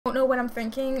don't know what I'm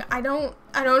thinking. I don't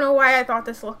know why I thought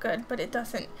this looked good, but it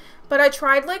doesn't. But I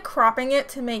tried like cropping it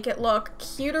to make it look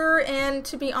cuter, and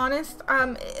to be honest,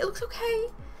 it looks okay.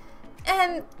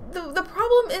 And the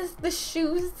problem is the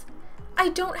shoes. I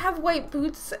don't have white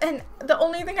boots, and the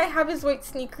only thing I have is white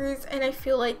sneakers, and I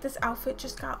feel like this outfit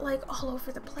just got like all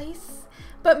over the place.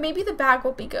 But maybe the bag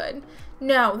will be good.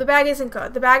 No, the bag isn't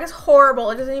good. The bag is horrible.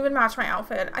 It doesn't even match my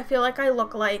outfit. I feel like I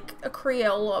look like a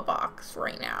Crayola box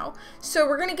right now. So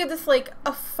we're gonna give this like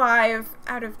a 5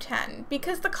 out of 10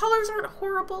 because the colors aren't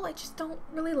horrible. I just don't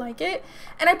really like it.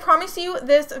 And I promise you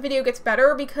this video gets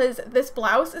better because this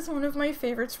blouse is one of my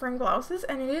favorite spring blouses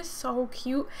and it is so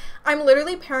cute. I'm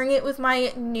literally pairing it with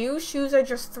my new shoes I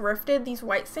just thrifted, these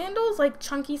white sandals, like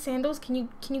chunky sandals. Can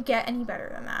you get any better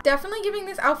than that? Definitely giving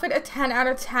this outfit a 10 out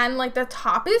of 10. Like the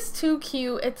top is too cute.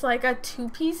 It's like a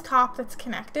 2-piece top that's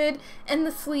connected and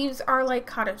the sleeves are like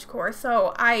cottagecore.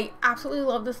 So I absolutely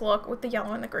love this look with the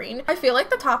yellow and the green. I feel like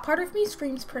the top part of me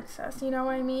screams princess, you know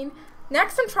what I mean?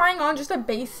 Next, I'm trying on just a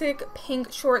basic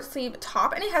pink short sleeve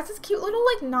top, and it has this cute little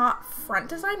like knot front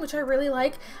design, which I really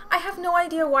like. I have no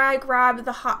idea why I grabbed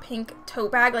the hot pink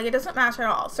tote bag. Like, it doesn't match at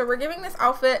all. So we're giving this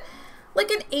outfit like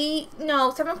an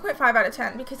 7.5 out of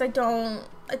 10 because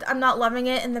I'm not loving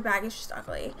it and the bag is just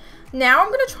ugly. Now I'm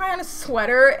gonna try on a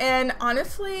sweater, and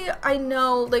honestly, I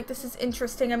know like this is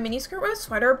interesting, a mini skirt with a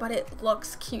sweater, but it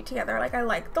looks cute together. Like, I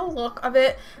like the look of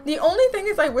it. The only thing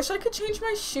is I wish I could change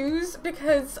my shoes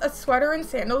because a sweater and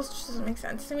sandals just doesn't make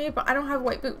sense to me, but I don't have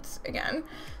white boots again.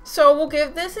 So we'll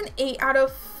give this an 8 out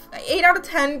of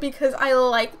 10 because I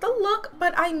like the look,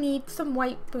 but I need some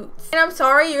white boots. And I'm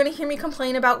sorry, you're gonna hear me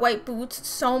complain about white boots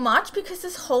so much because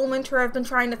this whole winter I've been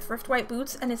trying to thrift white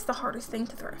boots and it's the hardest thing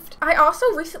to thrift. I also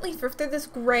recently thrifted this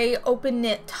gray open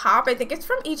knit top. I think it's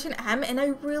from H&M and I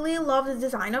really love the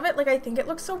design of it. Like, I think it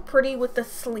looks so pretty with the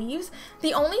sleeves.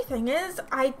 The only thing is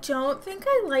I don't think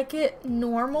I like it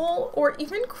normal or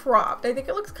even cropped. I think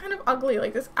it looks kind of ugly,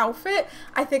 like this outfit.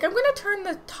 I think I'm gonna turn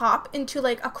the top into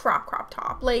like a crop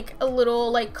top, like a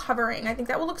little like covering. I think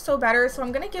that will look so better. So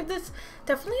I'm gonna give this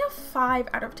definitely a 5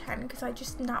 out of 10 because I'm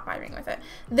just not vibing with it.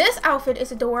 This outfit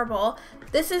is adorable.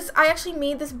 I actually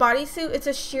made this bodysuit. It's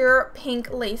a sheer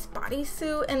pink lace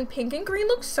bodysuit, and pink and green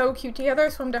look so cute together.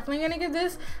 So I'm definitely gonna give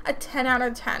this a 10 out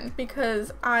of 10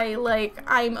 because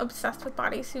I'm obsessed with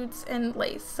bodysuits and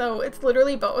lace. So it's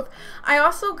literally both. I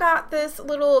also got this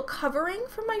little covering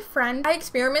from my friend. I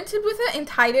experimented with it and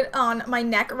tied it on my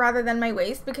neck rather than my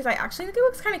waist because I actually think it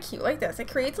looks kind of cute like this.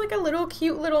 It creates like a little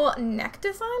cute little neck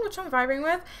design, which I'm vibing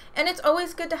with, and it's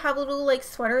always good to have little like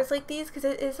sweaters like these because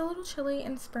it is a little chilly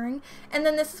in spring. And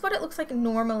then this is what it looks like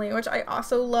normally, which I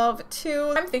also love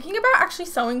too. I'm thinking about actually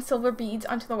sewing silver beads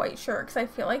onto the white shirt because I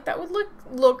feel like that would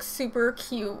look super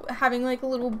cute, having like a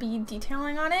little bead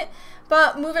detailing on it.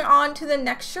 But moving on to the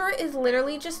next shirt is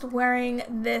literally just wearing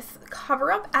this cover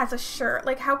up as a shirt.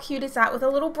 Like, how cute is that with a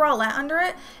little bralette under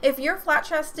it? If you're flat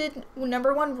chested,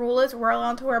 #1 rule is we're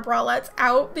allowed to wear bralettes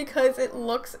out because it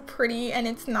looks pretty and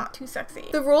it's not too sexy.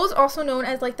 The rule is also known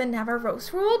as like the never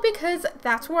roast rule because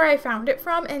that's where I found it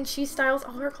from, and she styles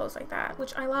all her clothes like that,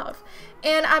 which I love.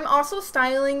 And I'm also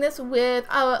styling this with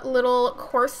a little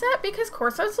corset because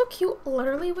corsets look cute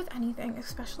literally with anything,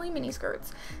 especially mini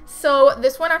skirts. So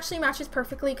this one actually matches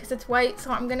perfectly because it's white, so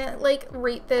I'm gonna like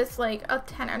rate this like a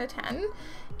 10 out of 10.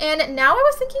 And now I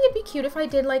was thinking it'd be cute if I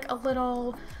did like a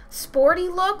little sporty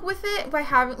look with it by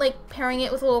having like pairing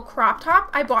it with a little crop top.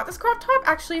 I bought this crop top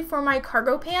actually for my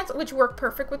cargo pants, which work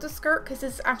perfect with the skirt because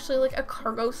it's actually like a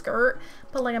cargo skirt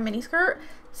but like a mini skirt.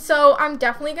 So I'm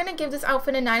definitely gonna give this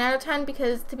outfit a 9 out of 10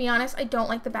 because, to be honest, I don't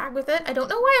like the bag with it. I don't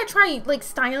know why I tried like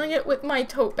styling it with my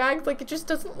tote bags. Like, it just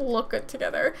doesn't look good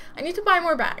together. I need to buy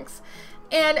more bags.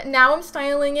 And now I'm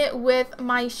styling it with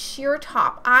my sheer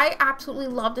top. I absolutely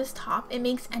love this top. It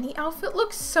makes any outfit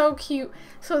look so cute.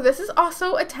 So this is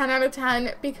also a 10 out of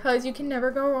 10 because you can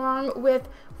never go wrong with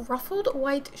ruffled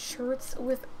white shirts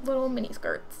with little mini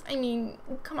skirts. I mean,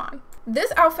 come on.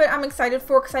 This outfit I'm excited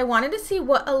for because I wanted to see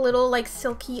what a little like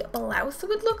silky blouse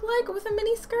would look like with a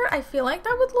mini skirt. I feel like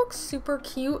that would look super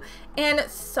cute, and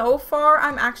so far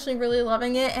I'm actually really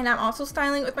loving it. And I'm also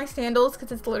styling it with my sandals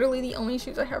because it's literally the only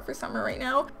shoes I have for summer right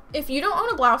now. If you don't own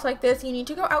a blouse like this, you need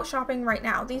to go out shopping right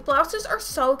now. These blouses are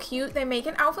so cute. They make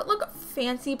an outfit look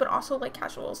fancy but also like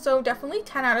casual. So definitely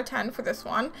 10 out of 10 for this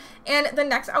one. And the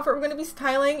next outfit we're going to be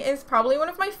styling styling is probably one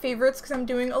of my favorites because I'm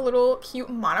doing a little cute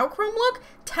monochrome look.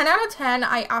 10 out of 10,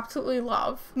 I absolutely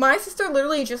love. My sister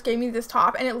literally just gave me this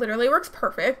top and it literally works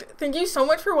perfect. Thank you so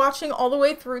much for watching all the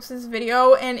way through this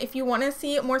video, and if you want to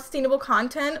see more sustainable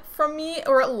content from me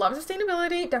or love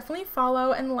sustainability, definitely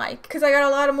follow and like, because I got a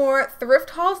lot of more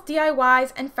thrift hauls,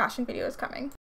 DIYs, and fashion videos coming.